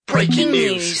Breaking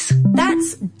news.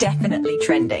 That's definitely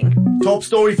trending. Top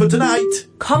story for tonight.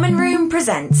 Common Room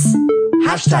presents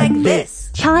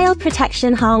 #this. Child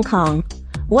Protection Hong Kong.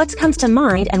 What comes to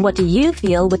mind and what do you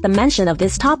feel with the mention of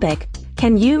this topic?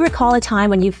 Can you recall a time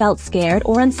when you felt scared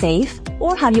or unsafe?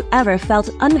 Or have you ever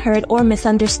felt unheard or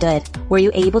misunderstood? Were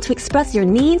you able to express your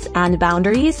needs and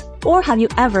boundaries? Or have you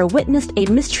ever witnessed a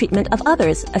mistreatment of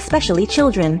others, especially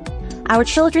children? Our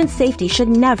children's safety should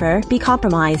never be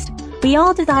compromised. We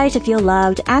all desire to feel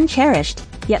loved and cherished,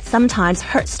 yet sometimes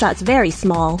hurt starts very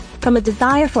small, from a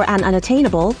desire for an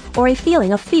unattainable, or a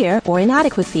feeling of fear or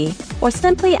inadequacy, or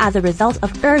simply as a result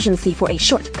of urgency for a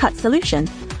shortcut solution,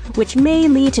 which may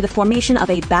lead to the formation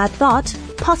of a bad thought,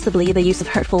 possibly the use of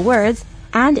hurtful words,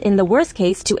 and in the worst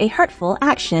case to a hurtful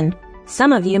action.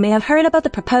 Some of you may have heard about the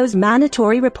proposed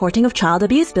mandatory reporting of child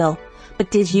abuse bill. But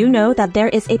did you know that there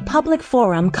is a public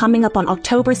forum coming up on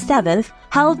October 7th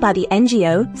held by the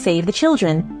NGO Save the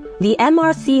Children? The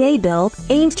MRCA bill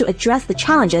aims to address the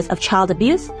challenges of child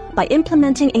abuse by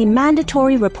implementing a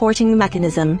mandatory reporting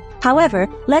mechanism. However,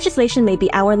 legislation may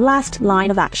be our last line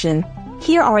of action.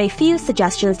 Here are a few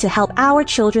suggestions to help our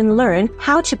children learn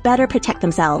how to better protect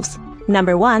themselves.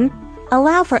 Number 1.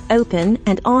 Allow for open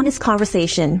and honest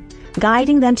conversation,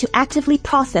 guiding them to actively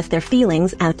process their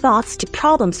feelings and thoughts to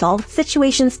problem-solve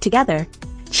situations together.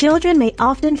 Children may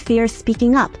often fear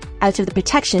speaking up out of the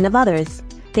protection of others.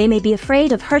 They may be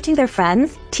afraid of hurting their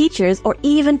friends, teachers, or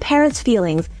even parents'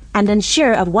 feelings and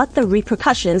unsure of what the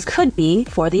repercussions could be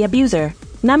for the abuser.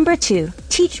 Number 2.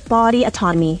 Teach body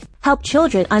autonomy. Help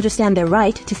children understand their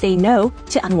right to say no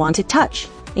to unwanted touch.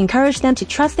 Encourage them to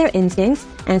trust their instincts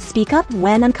and speak up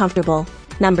when uncomfortable.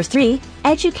 Number 3.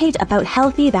 Educate about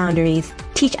healthy boundaries.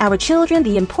 Teach our children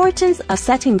the importance of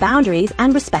setting boundaries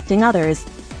and respecting others.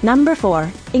 Number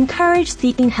 4. Encourage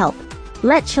seeking help.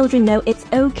 Let children know it's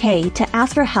okay to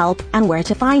ask for help and where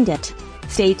to find it.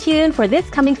 Stay tuned for this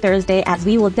coming Thursday as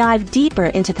we will dive deeper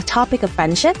into the topic of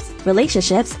friendships,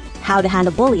 relationships, how to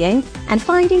handle bullying, and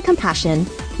finding compassion.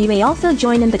 You may also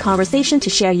join in the conversation to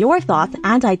share your thoughts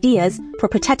and ideas for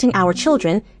protecting our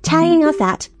children, tagging us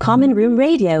at Common Room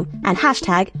Radio and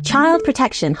 #Child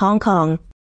Protection Hong Kong.